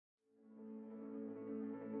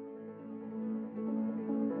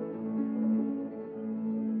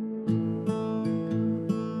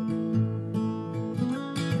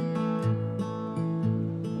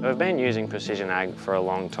We've been using precision ag for a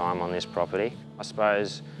long time on this property. I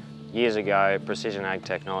suppose years ago, precision ag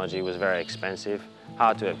technology was very expensive,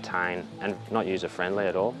 hard to obtain and not user-friendly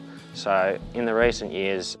at all. So in the recent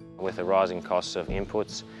years, with the rising costs of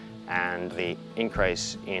inputs and the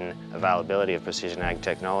increase in availability of precision ag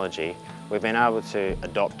technology, we've been able to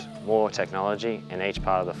adopt more technology in each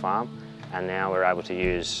part of the farm, and now we're able to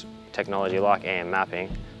use technology like EM mapping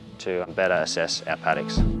to better assess our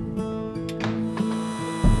paddocks.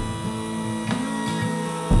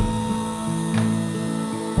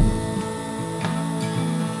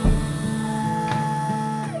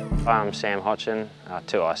 I'm Sam Hodgson,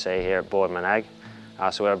 2IC here at Boardman Ag.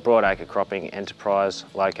 So we're a broadacre cropping enterprise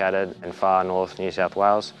located in far north New South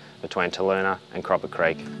Wales between Taluna and Cropper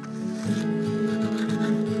Creek.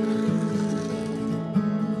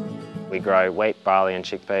 We grow wheat, barley and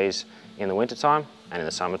chickpeas in the wintertime, and in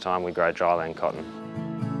the summertime we grow dryland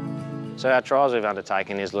cotton. So our trials we've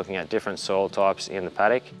undertaken is looking at different soil types in the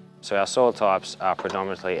paddock. So our soil types are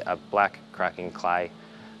predominantly a black cracking clay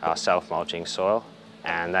self-mulching soil,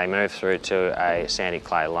 and they move through to a sandy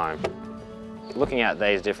clay loam. Looking at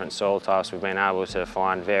these different soil types, we've been able to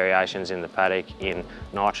find variations in the paddock in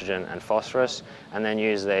nitrogen and phosphorus, and then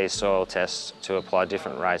use these soil tests to apply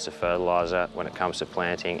different rates of fertiliser when it comes to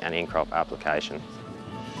planting and in-crop application.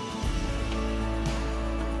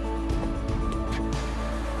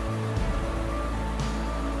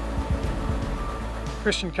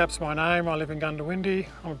 Christian Cap's my name. I live in Gundawindi.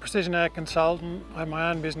 I'm a precision ag consultant. I have my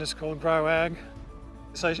own business called Grow Ag.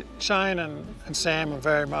 So Shane and Sam are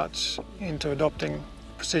very much into adopting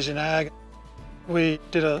precision ag. We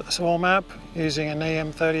did a soil map using an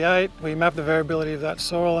EM38. We mapped the variability of that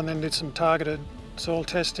soil and then did some targeted soil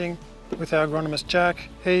testing with our agronomist Jack.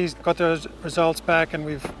 He's got those results back, and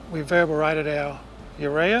we've variable rated our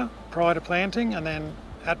urea prior to planting, and then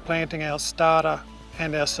at planting our starter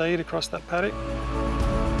and our seed across that paddock.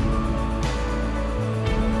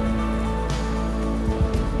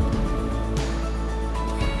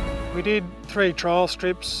 We did 3 trial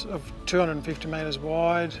strips of 250 metres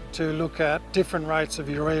wide to look at different rates of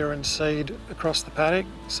urea and seed across the paddock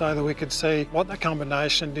so that we could see what the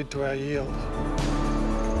combination did to our yield.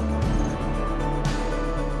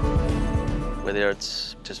 Whether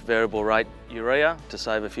it's just variable rate urea to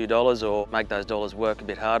save a few dollars or make those dollars work a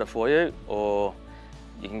bit harder for you, or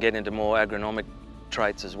you can get into more agronomic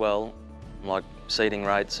traits as well, like seeding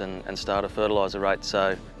rates and starter fertiliser rates.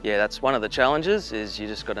 So yeah, that's one of the challenges, is you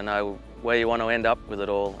just got to know where you want to end up with it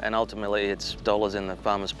all, and ultimately it's dollars in the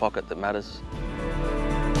farmer's pocket that matters.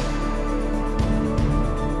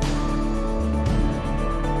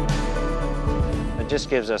 It just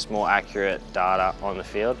gives us more accurate data on the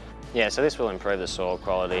field. Yeah, so this will improve the soil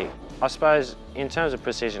quality. I suppose in terms of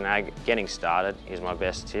precision ag, getting started is my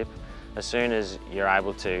best tip. As soon as you're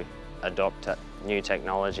able to adopt new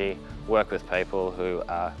technology, work with people who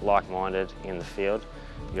are like-minded in the field,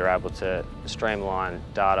 you're able to streamline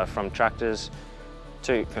data from tractors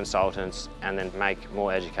to consultants and then make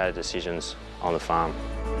more educated decisions on the farm.